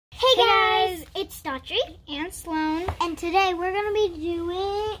Hey guys, it's Daughtry and Sloan, and today we're gonna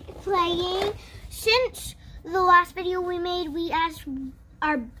be playing. Since the last video we made, we asked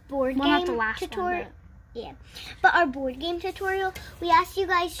our board game not the last tutorial. one, But our board game tutorial, we asked you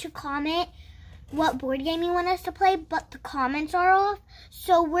guys to comment what board game you want us to play, but the comments are off,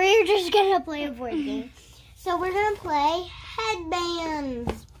 so we're just gonna play a board game. So we're gonna play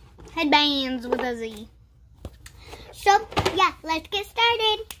hedbandz. Hedbandz with a Z. So yeah, let's get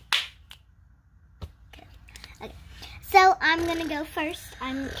started. Okay. So I'm gonna go first.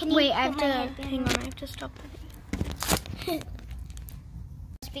 Wait, I have to hang on. I have to stop.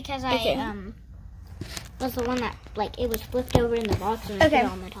 It's because I was the one that it was flipped over in the box and I put it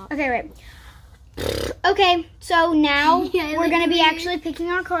on the top. Okay, right. Okay, so now Yeah, we're gonna be actually picking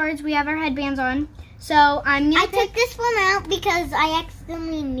our cards. We have our headbands on. So I took this one out because I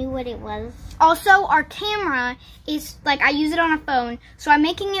accidentally knew what it was. Also, our camera is, I use it on a phone, so I'm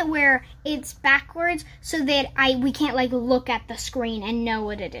making it where it's backwards so that we can't, look at the screen and know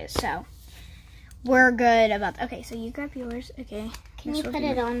what it is. So, we're good about that. Okay, so you grab yours. Okay. Can you put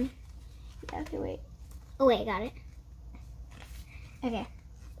it on? Yeah, okay, wait. Oh, wait, got it. Okay.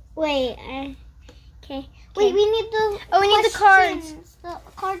 Wait, okay. Wait, we need the we need the cards. The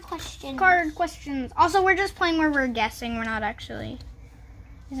card questions. Card questions. Also, we're just playing where we're guessing. We're not actually...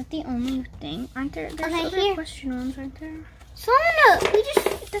 Is that the only thing? Aren't there? There's other question ones, aren't there? So we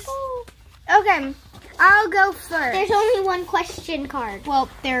just Okay, I'll go first. There's only one question card. Well,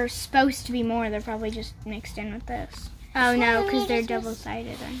 there's supposed to be more. They're probably just mixed in with this. Oh no, because they're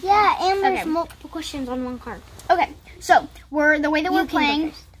double-sided. Yeah, and there's multiple questions on one card. Okay, so the way that we're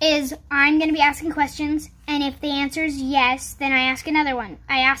playing is I'm going to be asking questions, and if the answer is yes, then I ask another one.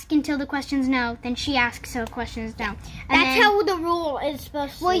 I ask until the question's no, then she asks till the question's no. And That's how the rule is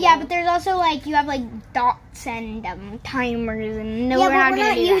supposed to. Well, yeah, but there's also you have dots and timers, and no, we're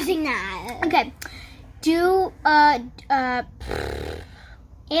not using that. Okay.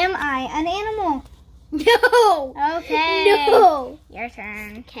 Am I an animal? No. Okay. No. Your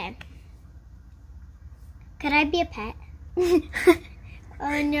turn. Okay. Could I be a pet?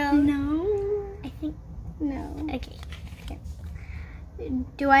 Oh no. No. I think No. okay.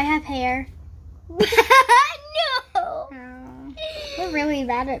 Do I have hair? No. Oh. We're really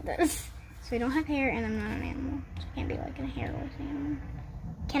bad at this. So we don't have hair, and I'm not an animal. So I can't be a hairless animal.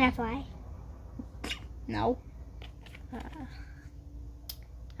 Can I fly? No.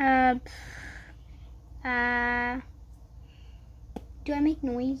 Do I make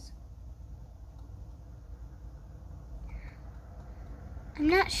noise? I'm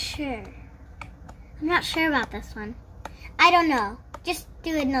not sure. I'm not sure about this one. I don't know. Just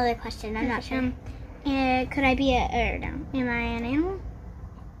do another question. I'm not sure. Could I be no. Am I an animal?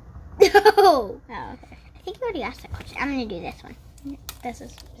 No. Oh, okay. I think you already asked that question. I'm gonna do this one. This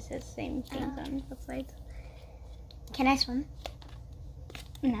is the same things on both sides. Can I swim?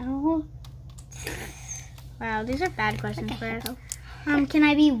 No. Wow, these are bad questions for us. Can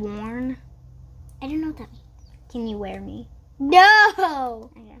I be worn? I don't know what that means. Can you wear me?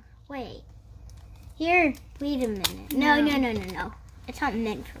 No. Okay. Wait. Here. Wait a minute. No. It's not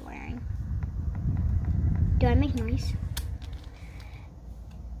meant for wearing. Do I make noise?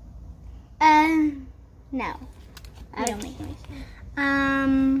 No. I don't make noise.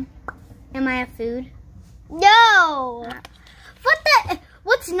 Am I a food? No.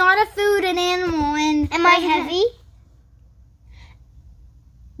 What's not a food, an animal, and... Am I heavy?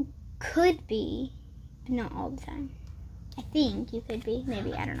 Could be, but not all the time. I think you could be.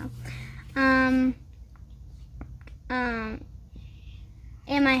 Maybe, I don't know.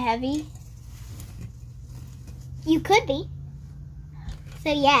 Am I heavy? You could be.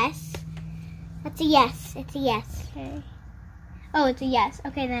 So yes. That's a yes. It's a yes. Okay. Oh, it's a yes.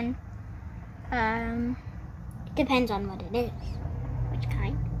 Okay, then. Depends on what it is. Which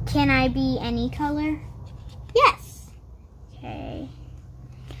kind? Can I be any color? Yes. Okay.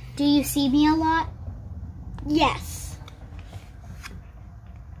 Do you see me a lot? Yes.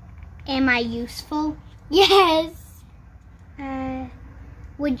 Am I useful? Yes.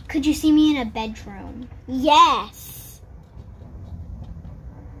 Could you see me in a bedroom? Yes.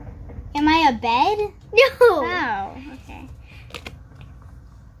 Am I a bed? No. Oh, okay.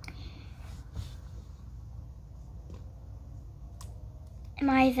 Am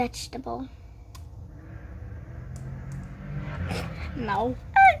I a vegetable? No.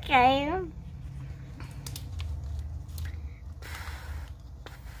 Okay.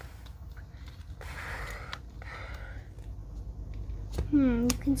 You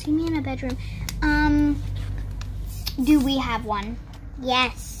can see me in a bedroom. Do we have one?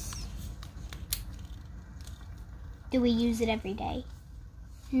 Yes. Do we use it every day?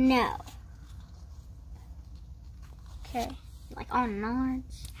 No. Okay. Like on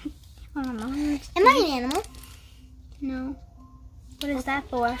Nards. On Mars. Am I an animal? No. What is that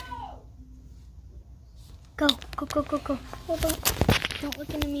for? Go. Don't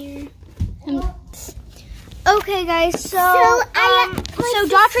look in the mirror. Okay, guys. So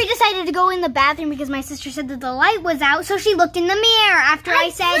Daughtry decided to go in the bathroom because my sister said that the light was out, so she looked in the mirror after I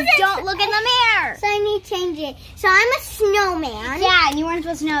said, "Don't look in the mirror." So I need to change it. So I'm a snowman. Yeah, and you weren't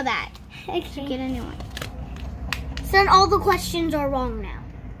supposed to know that. Okay. So get a new one. So then all the questions are wrong now.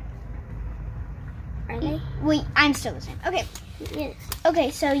 Are they? Wait, I'm still the same. Okay. Yes. Okay,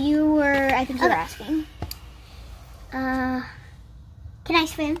 so you were, I think you were asking. Can I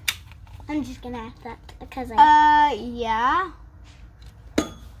swim? I'm just gonna ask that because I. Yeah.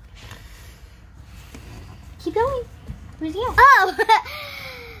 Keep going. Where's you? Oh.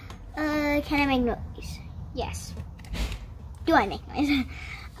 Can I make noise? Yes. Do I make noise?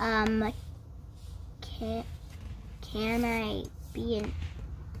 Can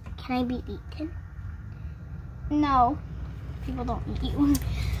I be eaten? No. People don't eat you.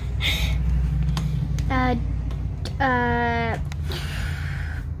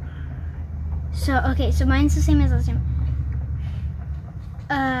 So mine's the same as last time.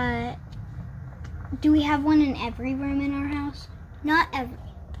 Do we have one in every room in our house? Not every.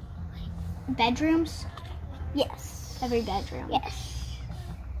 Bedrooms? Yes. Every bedroom. Yes.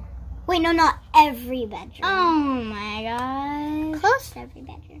 Wait, no, not every bedroom. Oh my god. Close to every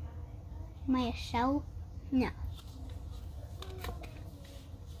bedroom. Am I a shell? No. Oh,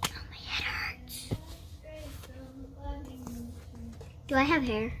 my head hurts. Do I have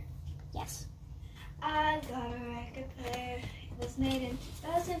hair? Yes. I got a record player. It was made in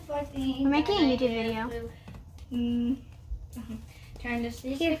 2014. We're making a YouTube video. Trying to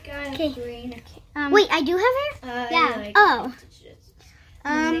see Here, if I got okay. green. Wait, I do have hair? Yeah. Oh.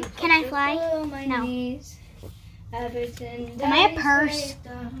 Can I fly? No. Everton Am I a purse?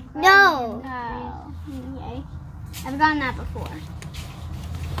 No. Oh. Yay. I've gotten that before.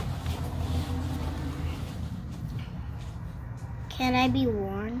 Can I be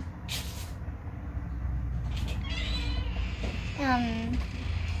worn?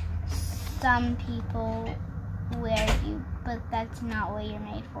 Some people wear you, but that's not what you're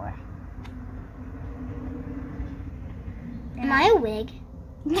made for. Am I a wig?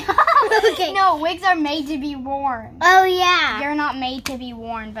 Okay. No, wigs are made to be worn. Oh, yeah. You're not made to be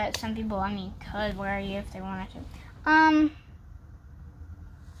worn, but some people, I mean, could wear you if they wanted to. Ow,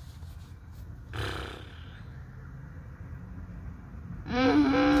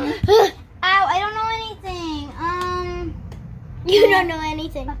 I don't know anything. You don't know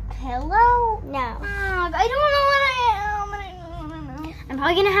anything. A pillow? No. I don't know what I am. I don't know. I'm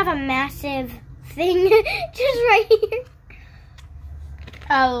probably going to have a massive thing just right here.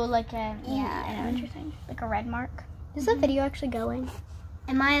 Oh, like a, Yeah, I know what you're saying. Like a red mark. Is the video actually going?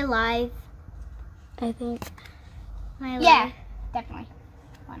 Am I alive? I think. Am I alive? Yeah, definitely.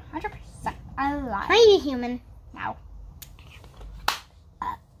 100% alive. Am I a human? Now.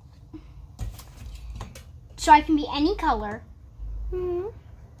 So I can be any color. Hmm.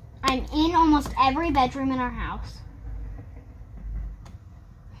 I'm in almost every bedroom in our house.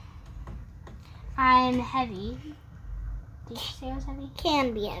 I'm heavy. Did you say I was heavy?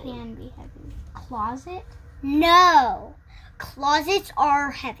 Can be heavy. Can be heavy. Closet? No. Closets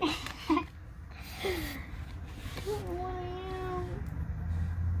are heavy.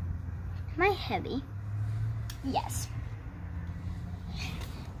 Am I heavy? Yes.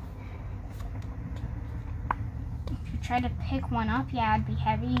 If you try to pick one up, yeah, I'd be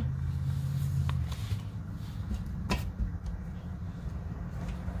heavy.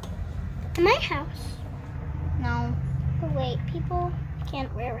 In my house. No. Oh, wait, people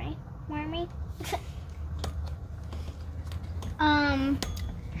can't wear me. Am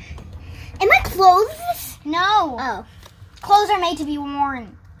I clothes? No. Oh. Clothes are made to be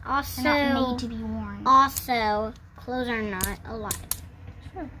worn. Also, They're not made to be worn. also, clothes are not alive.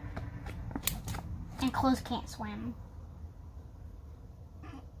 True. And clothes can't swim.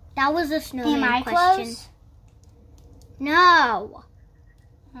 That was a snowman Am I question. clothes? No.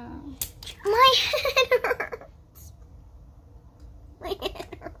 Oh. My head hurts. My head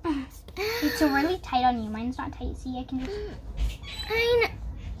hurts. It's so really tight on you. Mine's not tight. See, I can just... I know.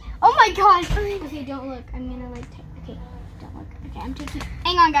 Oh my gosh. Okay, don't look. I'm gonna like... Okay, don't look. Okay, I'm taking...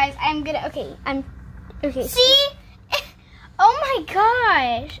 Hang on, guys. I'm gonna... Okay, Okay. See? Oh my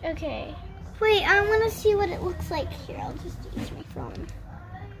gosh. Okay. Wait, I want to see what it looks like here. I'll just use my phone.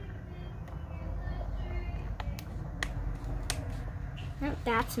 No,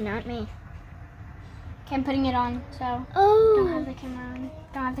 that's not me. Okay, I'm putting it on, so Oh. don't have the camera on.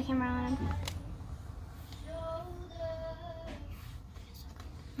 Don't have the camera on.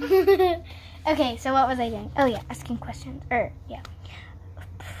 Okay, so what was I doing? Oh yeah, asking questions. Yeah.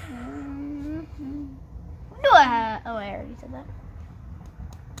 Do I have? Oh, I already said that.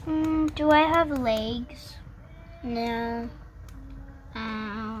 Do I have legs? No.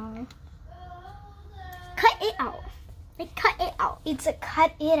 Cut it out. Like, cut it out. It's a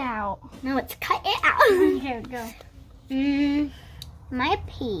cut it out. No, it's cut it out. Here we go. My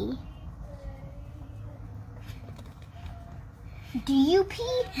pee. Do you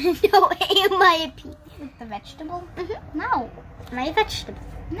pee? No, am I a pee? With the vegetable? Mm-hmm. No. Am I a vegetable?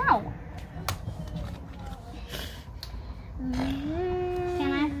 No. Can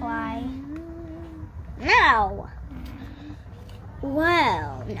Can I fly? No.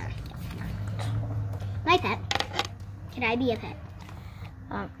 Well, no. My pet. Can I be a pet?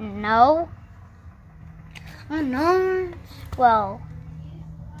 No. Oh no. Well,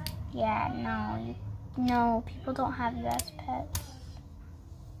 yeah, no. No, people don't have you as pets.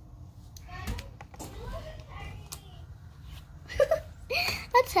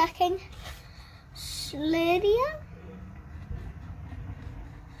 Attacking. Lydia?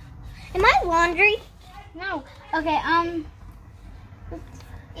 Am I laundry? No. Okay,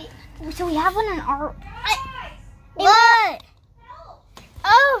 so we have one in our... What?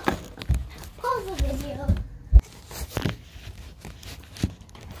 Oh! Pause the video.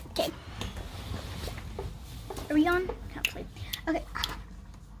 Okay. Are we on? Hopefully. Okay.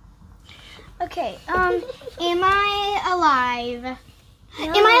 Okay, am I alive? No.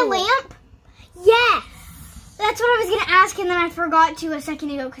 Am I a lamp? Yes. That's what I was going to ask, and then I forgot to a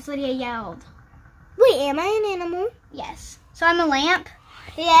second ago because Lydia yelled. Wait, am I an animal? Yes. So I'm a lamp?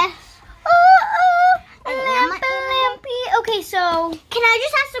 Yes. Lampy. Okay, so... Can I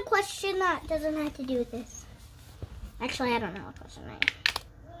just ask a question that doesn't have to do with this? Actually, I don't know what question I am.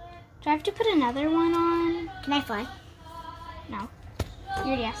 Do I have to put another one on? Can I fly? No. You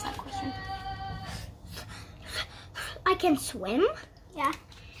already asked that question. I can swim? Yeah.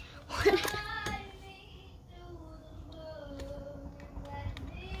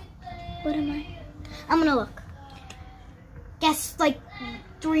 What am I? I'm gonna look. Guess, like,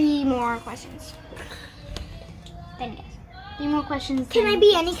 3 more questions. Then guess. 3 more questions. Can I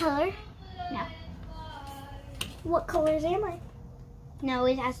be any color? No. What colors am I? No,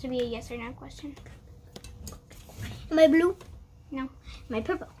 it has to be a yes or no question. Am I blue? No. Am I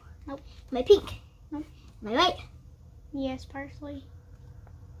purple? Nope. Am I pink? Nope. Am I white? Yes, parsley.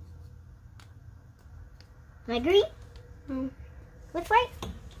 Am I green? Mm. With white?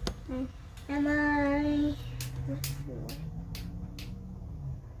 Mm. Am I...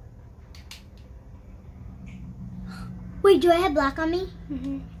 Wait, do I have black on me?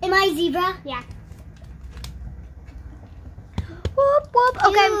 Mm-hmm. Am I zebra? Yeah. Whoop, whoop.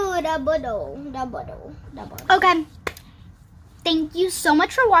 Okay. Okay. Thank you so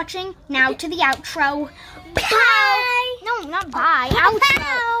much for watching. Now to the outro. Bye. No, not bye.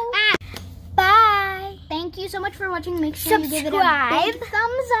 Outro. Bye. Thank you so much for watching. Make sure you give it a Subscribe. big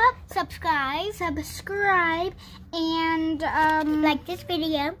thumbs up. Subscribe. And Like this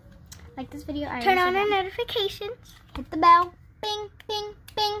video. like this video. I Turn already on said our that. notifications Hit the bell. Bing, bing,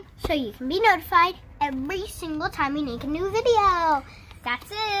 bing. so you can be notified every single time we make a new video.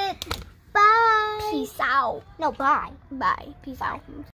 That's it. Bye. Peace out. No, bye. Bye. Peace out.